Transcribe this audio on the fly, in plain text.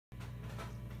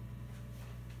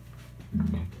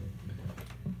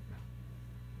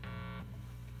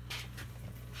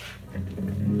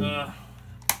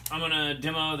I'm gonna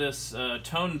demo this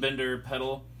tone bender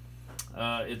pedal.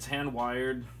 It's hand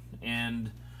wired,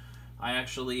 and I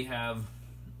actually have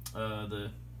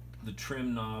the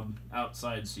trim knob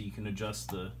outside, so you can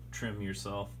adjust the trim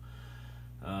yourself.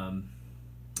 I'm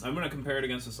gonna compare it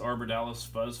against this Arbor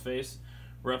Fuzz face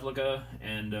replica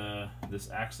and this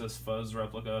Access Fuzz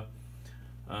replica.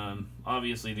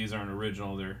 Obviously these aren't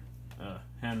original, they're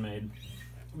handmade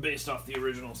based off the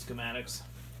original schematics.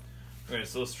 Okay,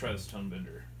 so let's try this tone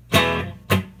bender.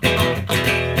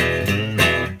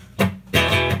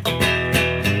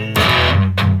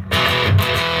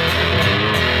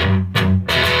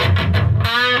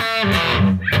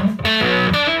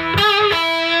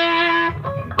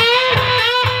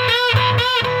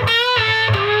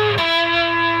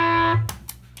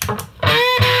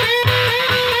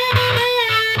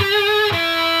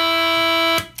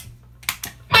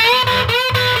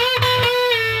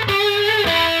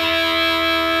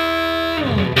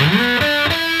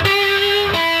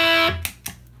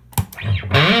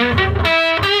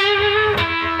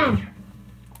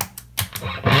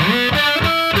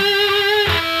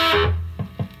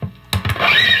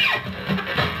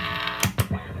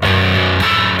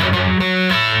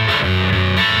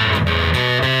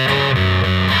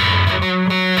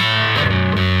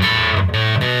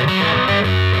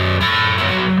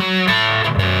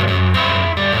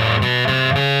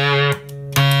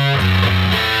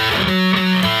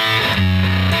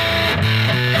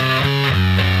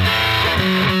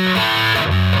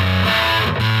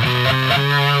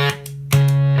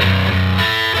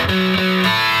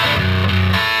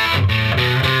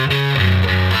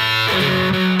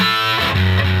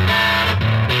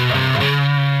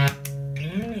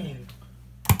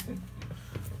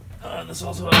 This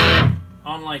also,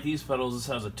 unlike these pedals, this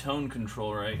has a tone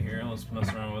control right here. Let's mess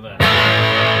around with that.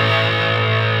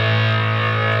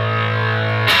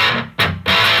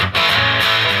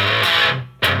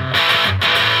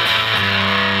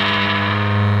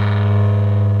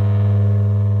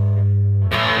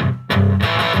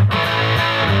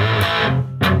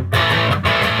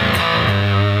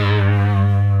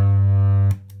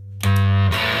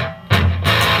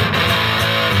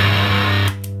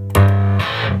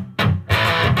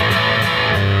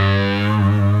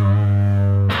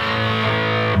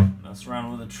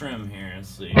 Trim here, let's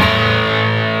see.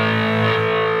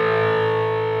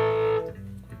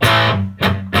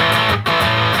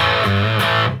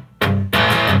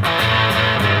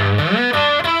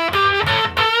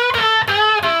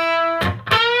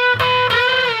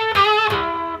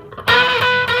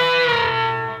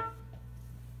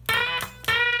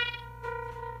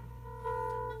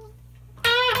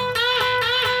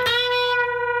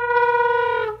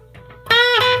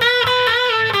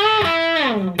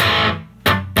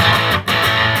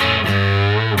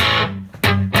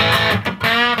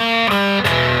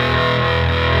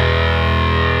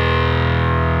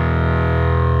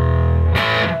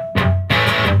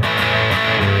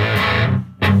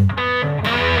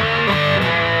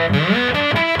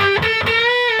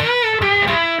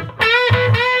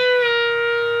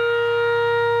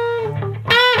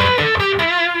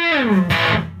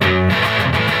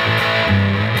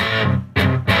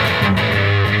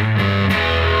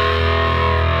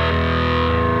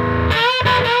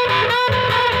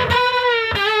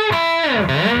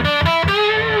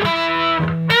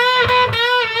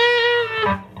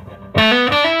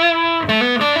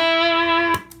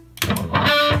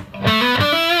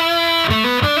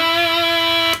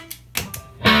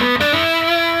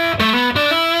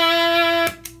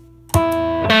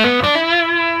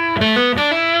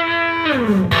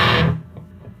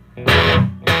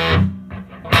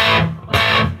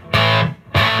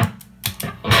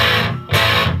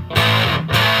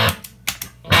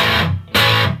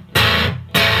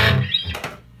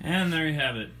 And there you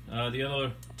have it. The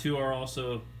other two are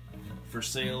also for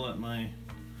sale at my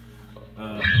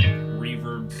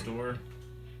reverb store.